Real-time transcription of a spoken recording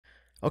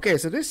Okay,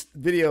 so this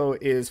video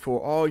is for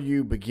all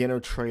you beginner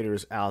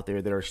traders out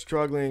there that are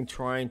struggling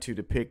trying to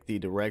depict the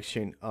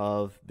direction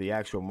of the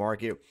actual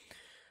market.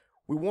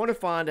 We want to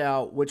find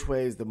out which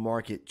way is the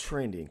market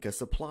trending, because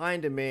supply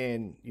and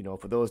demand,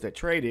 for those that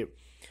trade it,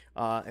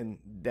 and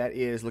that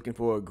is looking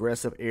for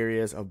aggressive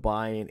areas of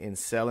buying and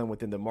selling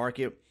within the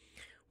market,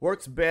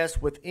 works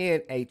best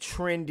within a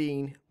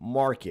trending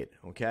market.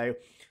 Okay,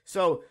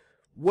 so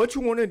what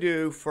you want to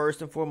do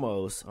first and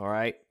foremost, all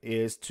right,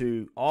 is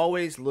to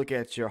always look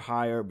at your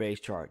higher base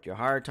chart, your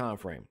higher time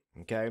frame.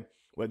 Okay,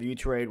 whether you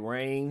trade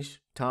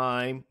range,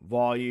 time,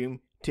 volume,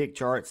 tick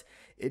charts,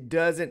 it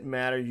doesn't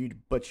matter.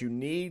 But you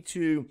need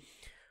to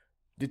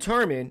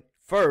determine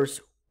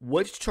first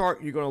which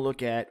chart you're going to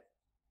look at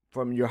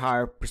from your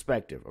higher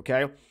perspective.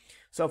 Okay,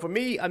 so for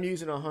me, I'm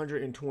using a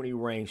 120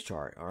 range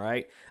chart. All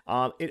right,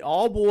 it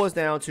all boils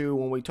down to,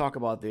 when we talk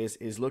about this,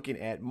 is looking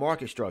at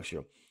market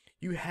structure.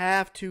 You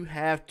have to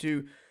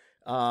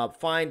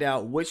find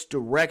out which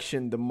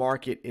direction the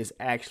market is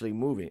actually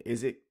moving.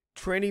 Is it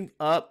trending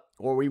up,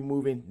 or are we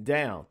moving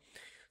down?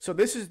 So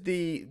this is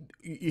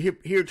you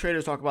hear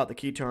traders talk about the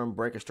key term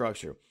break of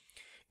structure.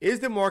 Is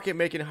the market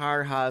making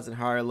higher highs and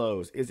higher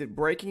lows? Is it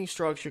breaking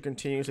structure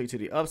continuously to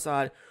the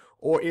upside,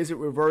 or is it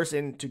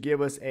reversing to give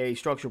us a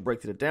structural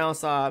break to the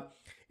downside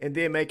and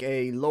then make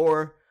a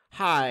lower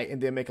high and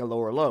then make a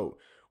lower low?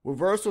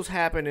 Reversals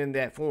happen in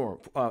that form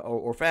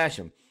or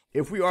fashion.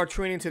 If we are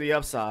trending to the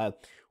upside,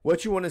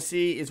 what you want to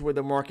see is where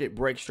the market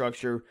breaks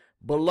structure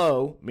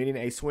below, meaning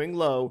a swing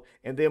low,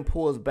 and then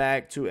pulls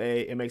back to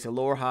it makes a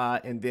lower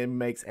high and then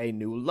makes a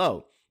new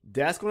low.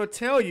 That's going to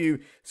tell you,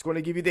 it's going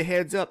to give you the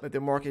heads up that the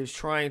market is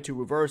trying to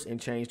reverse and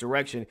change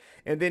direction.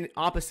 And then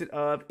opposite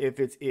of if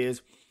it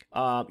is,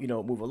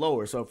 moving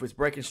lower. So if it's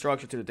breaking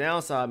structure to the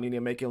downside,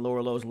 meaning making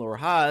lower lows and lower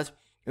highs,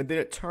 and then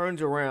it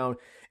turns around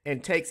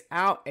and takes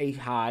out a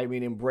high,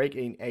 meaning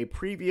breaking a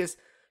previous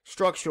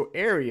structural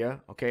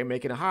area, okay,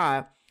 making a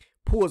high,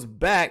 pulls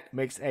back,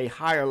 makes a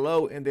higher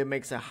low, and then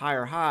makes a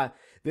higher high,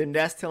 then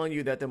that's telling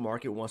you that the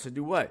market wants to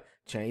do what?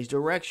 Change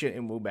direction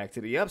and move back to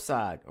the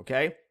upside,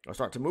 okay? Or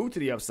start to move to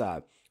the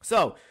upside.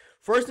 So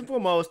first and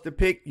foremost, to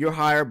pick your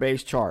higher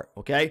base chart,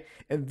 okay?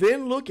 And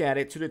then look at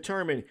it to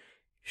determine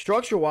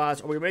structure-wise,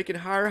 are we making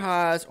higher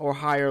highs or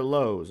higher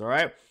lows, all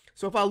right?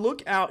 So if I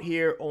look out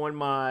here on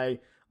my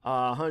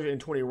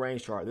 120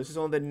 range chart, this is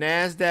on the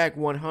Nasdaq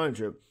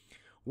 100.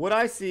 What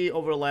I see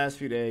over the last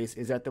few days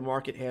is that the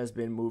market has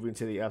been moving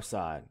to the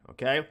upside,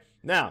 okay?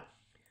 Now,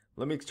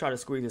 let me try to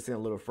squeeze this in a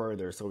little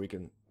further so we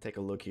can take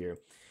a look here.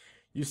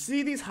 You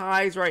see these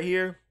highs right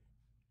here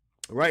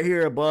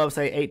above,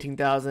 say,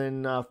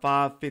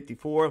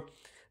 18,554.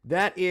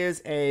 That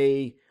is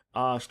a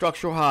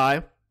structural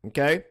high,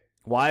 okay?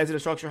 Why is it a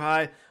structural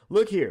high?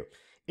 Look here.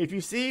 If you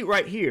see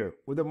right here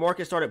where the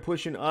market started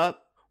pushing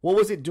up, what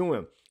was it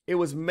doing? It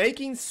was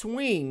making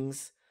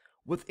swings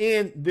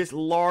within this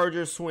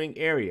larger swing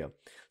area.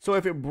 So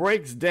if it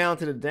breaks down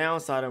to the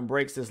downside and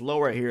breaks this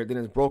low right here, then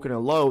it's broken a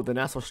low, then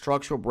that's a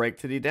structural break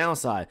to the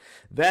downside.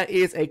 That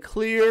is a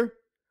clear,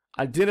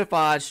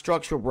 identified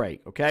structural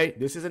break, okay?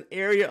 This is an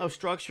area of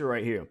structure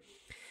right here.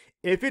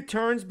 If it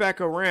turns back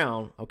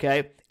around,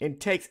 okay, and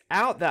takes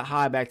out that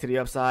high back to the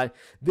upside,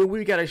 then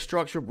we got a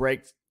structural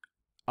break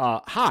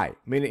high,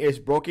 meaning it's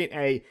broken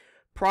a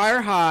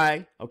prior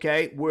high,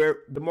 okay, where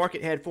the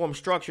market had formed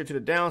structure to the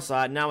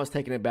downside. Now it's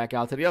taking it back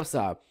out to the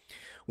upside.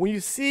 When you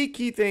see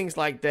key things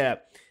like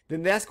that,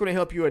 then that's going to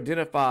help you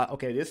identify,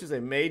 okay, this is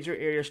a major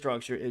area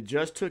structure. It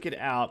just took it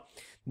out.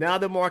 Now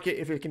the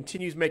market, if it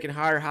continues making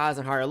higher highs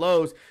and higher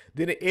lows,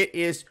 then it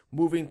is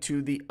moving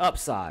to the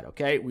upside,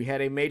 okay? We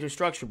had a major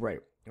structure break,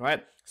 all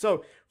right?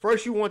 So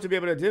first you want to be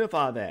able to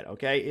identify that,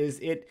 okay? Is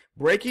it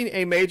breaking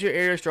a major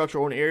area structure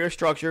or an area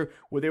structure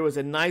where there was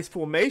a nice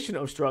formation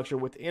of structure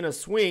within a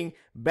swing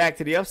back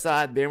to the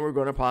upside, then we're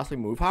going to possibly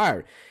move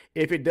higher.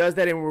 If it does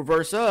that in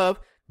reverse of,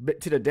 but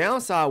to the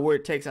downside where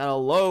it takes out a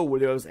low where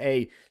there was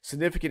a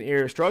significant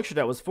area structure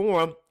that was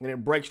formed and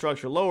it breaks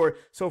structure lower.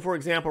 So for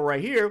example,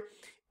 right here,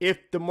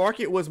 if the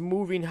market was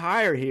moving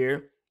higher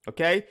here,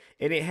 okay,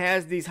 and it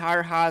has these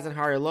higher highs and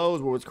higher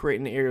lows where it's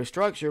creating an area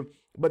structure,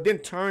 but then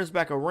turns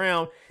back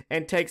around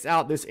and takes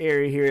out this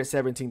area here at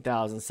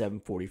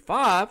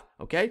 17,745,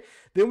 okay,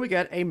 then we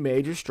got a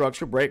major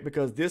structure break,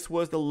 because this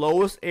was the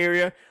lowest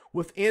area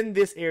within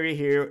this area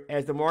here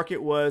as the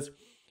market was,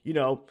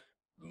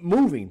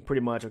 moving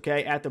pretty much,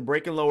 okay? At the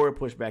breaking lower, it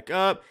pushed back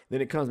up, then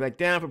it comes back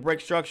down for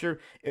break structure.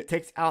 It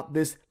takes out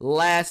this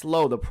last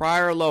low, the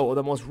prior low, or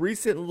the most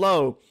recent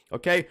low,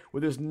 okay?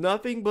 Where there's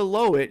nothing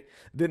below it,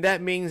 then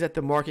that means that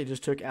the market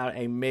just took out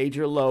a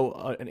major low,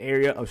 an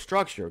area of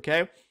structure,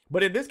 okay?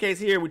 But in this case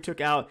here, we took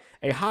out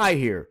a high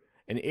here,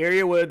 an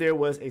area where there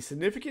was a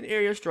significant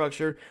area of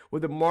structure where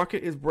the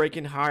market is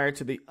breaking higher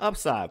to the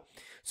upside.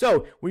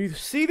 So when you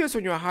see this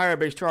on your higher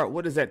base chart,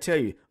 what does that tell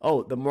you?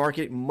 Oh, the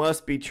market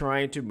must be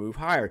trying to move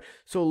higher.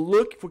 So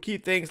look for key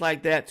things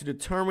like that to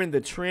determine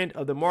the trend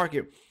of the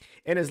market.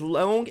 And as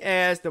long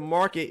as the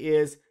market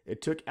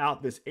it took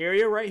out this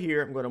area right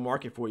here, I'm going to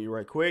mark it for you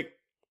right quick.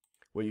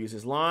 We'll use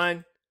this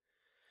line.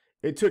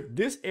 It took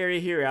this area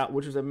here out,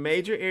 which was a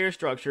major area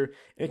structure,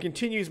 and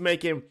continues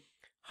making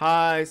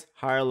highs,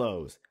 higher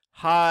lows,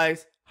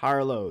 highs,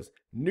 higher lows,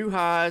 new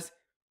highs,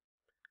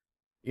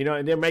 you know,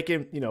 and they're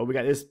making, you know, we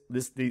got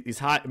these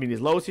high,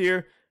 these lows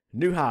here,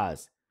 new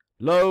highs,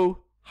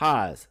 low,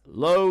 highs,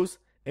 lows,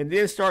 and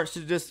then starts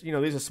to just, you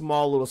know, these are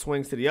small little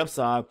swings to the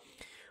upside.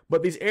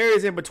 But these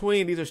areas in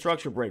between, these are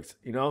structure breaks,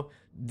 you know.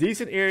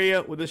 Decent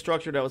area with the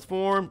structure that was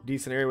formed,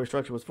 decent area where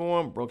structure was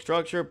formed, broke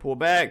structure, pull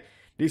back,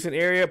 decent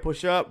area,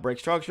 push up, break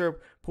structure,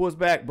 pulls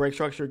back, break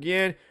structure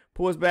again,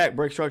 pulls back,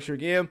 break structure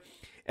again.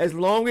 As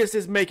long as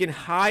it's making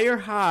higher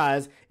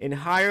highs and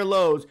higher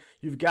lows,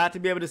 you've got to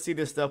be able to see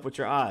this stuff with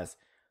your eyes.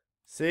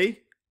 See?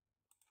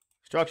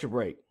 Structure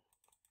break.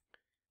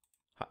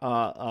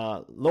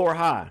 Lower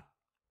high.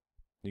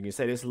 You can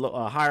say this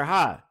higher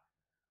high.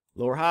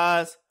 Lower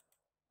highs,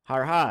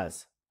 higher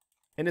highs.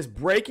 And it's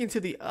breaking to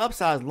the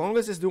upside. As long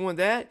as it's doing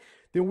that,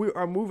 then we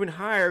are moving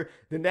higher.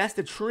 Then that's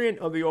the trend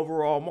of the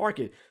overall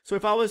market. So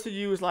if I was to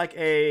use like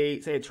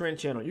say a trend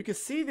channel, you can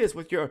see this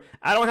with your,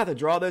 I don't have to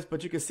draw this,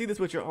 but you can see this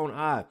with your own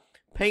eye.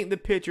 Paint the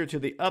picture to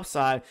the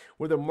upside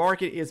where the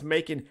market is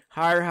making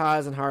higher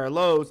highs and higher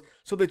lows.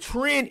 So the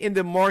trend in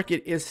the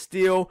market is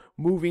still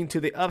moving to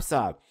the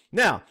upside.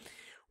 Now,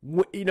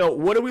 you know,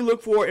 what do we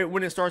look for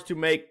when it starts to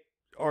make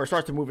or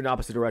starts to move in the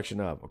opposite direction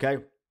of? Okay.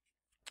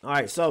 All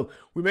right. So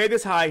we made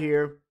this high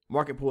here.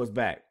 Market pulls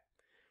back,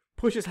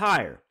 pushes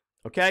higher.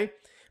 Okay.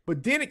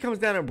 But then it comes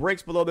down and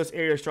breaks below this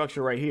area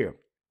structure right here.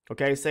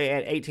 Okay. Say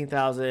at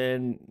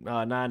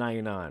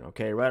 18,999.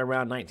 Okay. Right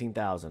around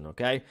 19,000.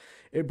 Okay.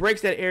 It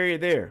breaks that area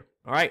there.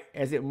 All right.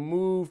 As it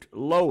moved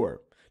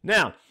lower.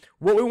 Now,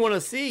 what we want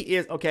to see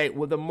is, okay,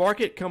 will the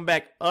market come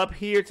back up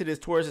here to this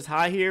towards this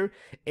high here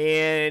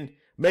and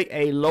make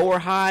a lower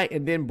high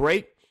and then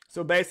break?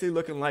 So basically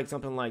looking like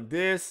something like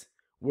this,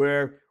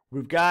 where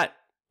we've got,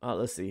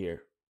 let's see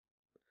here.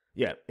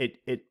 Yeah,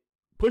 it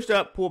pushed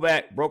up, pulled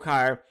back, broke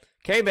higher,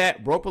 came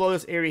back, broke below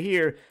this area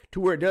here to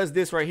where it does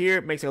this right here,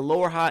 makes a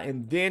lower high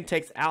and then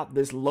takes out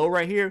this low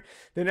right here.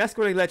 Then that's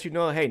going to let you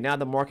know, hey, now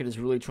the market is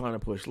really trying to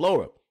push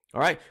lower.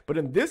 All right. But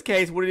in this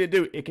case, what did it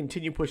do? It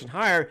continued pushing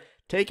higher,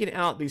 taking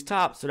out these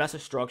tops. So that's a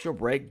structural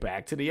break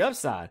back to the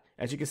upside,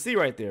 as you can see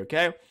right there.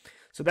 Okay.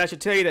 So that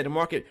should tell you that the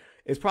market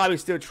is probably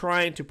still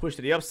trying to push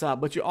to the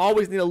upside, but you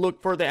always need to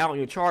look further out on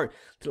your chart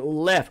to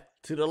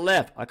the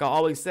left, like I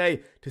always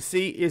say, to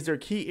see is there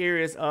key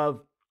areas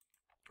of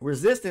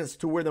resistance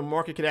to where the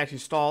market could actually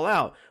stall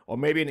out, or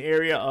maybe an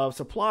area of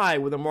supply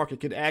where the market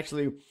could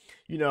actually,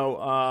 you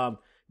know,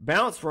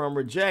 bounce from,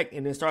 reject,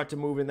 and then start to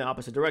move in the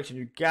opposite direction.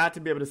 You got to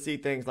be able to see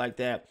things like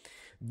that.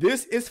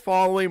 This is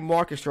following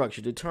market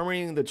structure,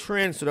 determining the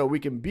trend so that we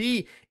can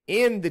be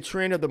in the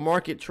trend of the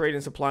market,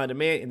 trading supply and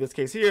demand. In this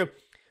case here,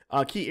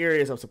 key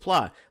areas of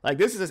supply. Like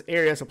this is this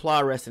area of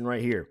supply resting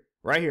right here.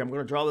 Right here. I'm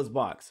going to draw this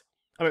box.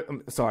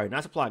 I'm sorry,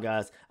 not supply,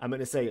 guys. I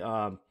meant to say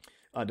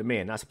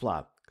demand, not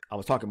supply. I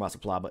was talking about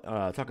supply, but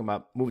talking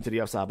about moving to the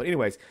upside. But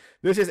anyways,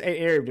 this is an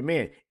area of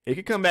demand. It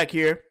could come back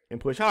here and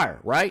push higher,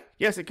 right?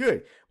 Yes, it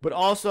could. But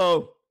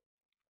also,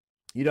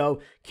 you know,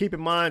 keep in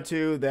mind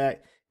too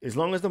that as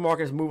long as the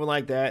market is moving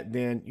like that,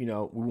 then, you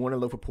know, we want to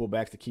look for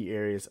pullbacks to key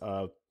areas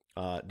of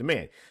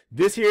demand.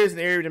 This here is an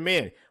area of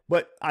demand.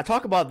 But I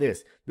talk about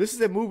this. This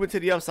is a movement to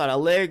the upside, a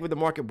leg with the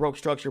market broke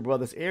structure above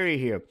this area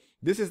here.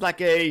 This is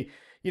like a,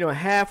 you know,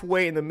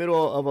 halfway in the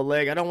middle of a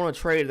leg. I don't want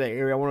to trade that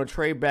area. I want to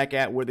trade back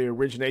at where the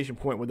origination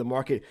point, where the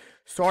market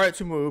started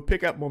to move,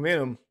 pick up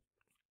momentum,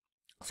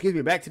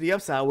 back to the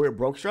upside where it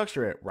broke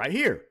structure at, right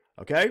here,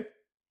 okay?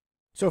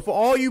 So for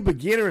all you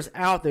beginners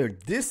out there,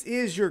 this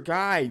is your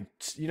guide.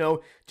 You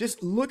know,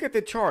 just look at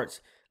the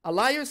charts.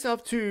 Allow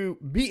yourself to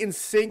be in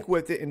sync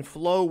with it and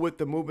flow with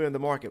the movement of the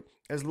market.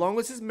 As long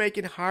as it's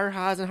making higher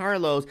highs and higher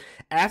lows,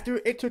 after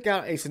it took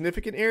out a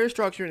significant area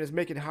structure and is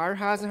making higher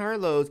highs and higher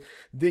lows,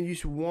 then you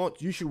should want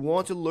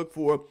to look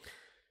for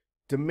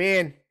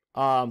demand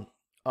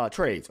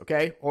trades,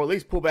 okay? Or at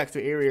least pullbacks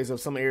to areas of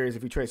some areas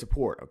if you trade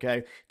support,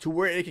 okay? To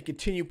where it can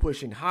continue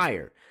pushing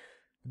higher.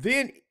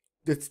 Then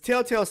the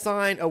telltale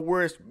sign of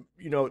where it's,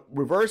 you know,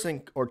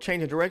 reversing or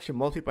changing direction,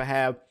 most people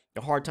have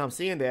a hard time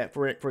seeing that.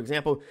 For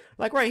example,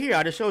 like right here,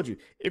 I just showed you.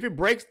 If it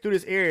breaks through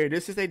this area,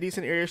 this is a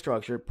decent area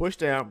structure, push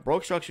down,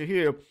 broke structure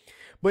here.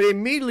 But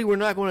immediately we're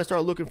not going to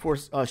start looking for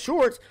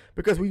shorts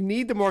because we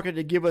need the market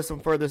to give us some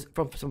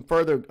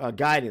further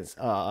guidance,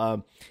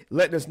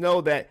 letting us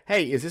know that,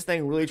 hey, is this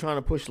thing really trying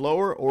to push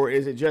lower, or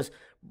is it just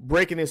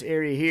breaking this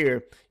area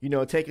here, you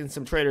know, taking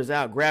some traders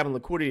out, grabbing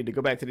liquidity to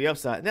go back to the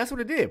upside? And that's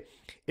what it did.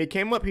 It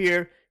came up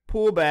here,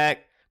 pulled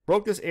back,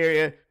 broke this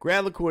area,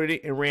 grabbed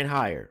liquidity, and ran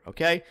higher.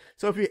 Okay,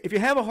 so if you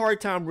have a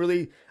hard time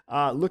really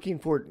looking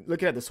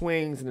at the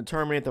swings and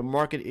determining if the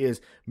market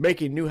is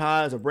making new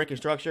highs or breaking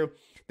structure,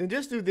 then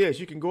just do this.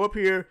 You can go up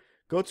here,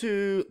 go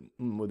to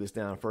move this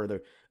down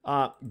further.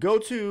 Go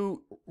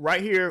to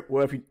right here.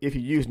 Well, if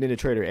you use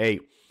NinjaTrader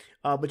 8,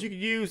 but you can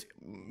use,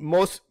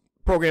 most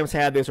programs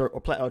have this,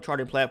 or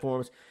charting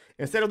platforms.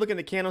 Instead of looking at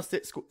the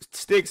candlesticks,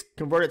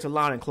 convert it to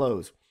line and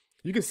close.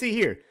 You can see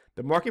here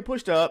the market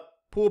pushed up,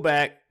 pulled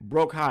back,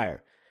 broke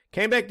higher,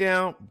 came back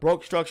down,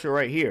 broke structure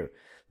right here.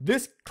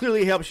 This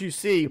clearly helps you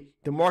see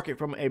the market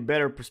from a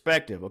better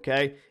perspective,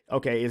 okay?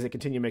 Okay, is it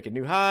continue making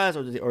new highs,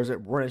 or is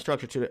it running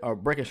structure to the, or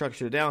breaking structure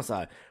to the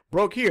downside?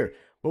 Broke here.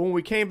 But when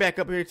we came back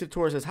up here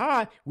towards this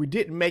high, we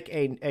didn't make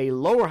a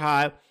lower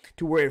high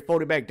to where it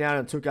folded back down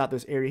and took out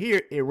this area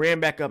here. It ran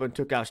back up and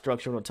took out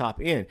structure on the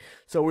top end.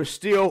 So we're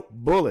still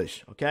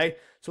bullish, okay?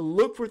 So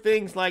look for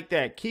things like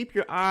that. Keep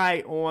your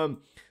eye on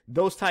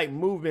those type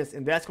movements,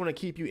 and that's going to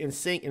keep you in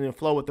sync and in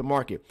flow with the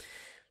market.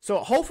 So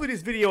hopefully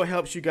this video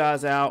helps you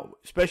guys out,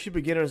 especially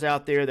beginners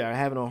out there that are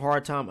having a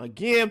hard time,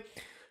 again,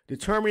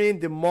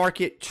 determining the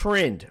market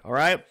trend, all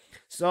right?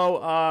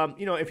 So,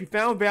 you know, if you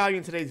found value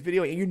in today's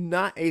video and you're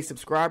not a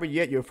subscriber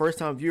yet, you're a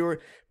first-time viewer,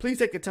 please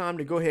take the time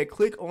to go ahead,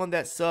 click on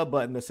that sub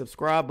button, the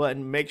subscribe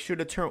button. Make sure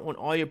to turn on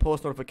all your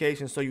post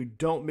notifications so you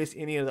don't miss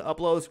any of the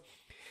uploads.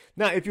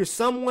 Now, if you're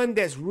someone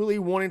that's really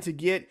wanting to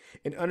get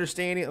an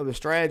understanding of the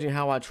strategy and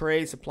how I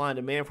trade, supply and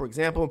demand, for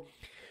example,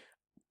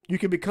 you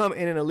can become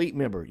an elite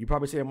member. You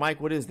probably say,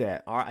 Mike, what is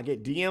that? All right, I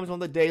get DMs on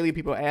the daily.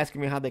 People are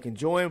asking me how they can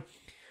join.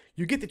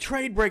 You get the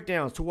trade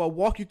breakdowns, so I'll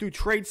walk you through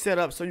trade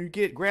setups so you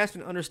get grasp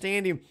and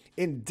understanding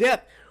in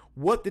depth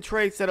what the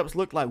trade setups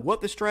look like,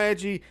 what the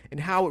strategy and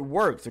how it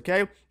works,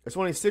 okay? It's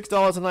only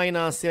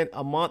 $6.99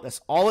 a month.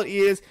 That's all it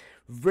is.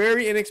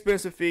 Very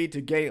inexpensive fee to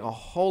gain a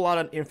whole lot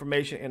of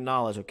information and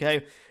knowledge,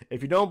 okay?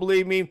 If you don't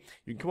believe me,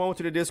 you can come over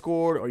to the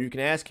Discord or you can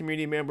ask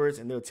community members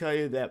and they'll tell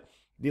you that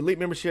the elite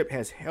membership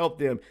has helped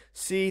them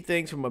see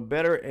things from a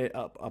better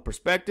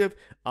perspective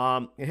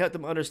and help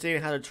them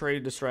understand how to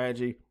trade the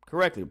strategy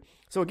correctly.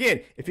 So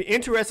again, if you're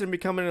interested in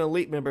becoming an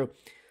elite member,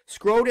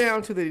 scroll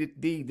down to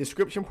the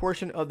description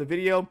portion of the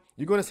video.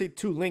 You're going to see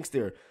two links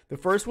there. The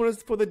first one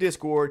is for the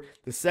Discord.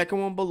 The second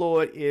one below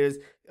it is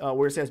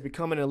where it says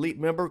become an elite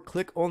member.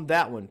 Click on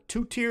that one.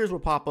 2 tiers will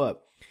pop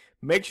up.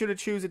 Make sure to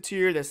choose a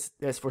tier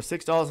that's for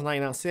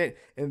 $6.99,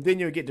 and then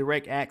you'll get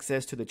direct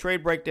access to the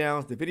trade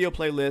breakdowns, the video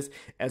playlist,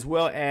 as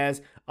well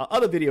as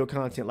other video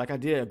content. Like I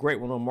did a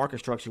great one on market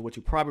structure, which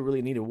you probably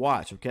really need to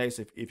watch, okay?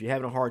 So if you're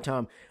having a hard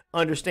time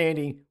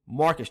understanding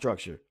market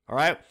structure, all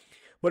right?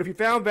 But if you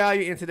found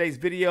value in today's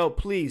video,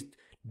 please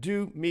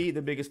do me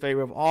the biggest favor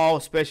of all,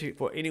 especially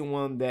for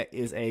anyone that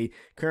is a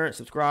current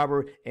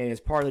subscriber and is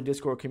part of the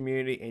Discord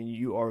community and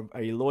you are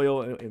a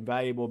loyal and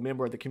valuable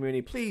member of the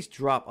community, please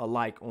drop a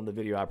like on the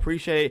video. I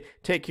appreciate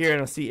it. Take care,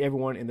 and I'll see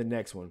everyone in the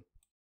next one.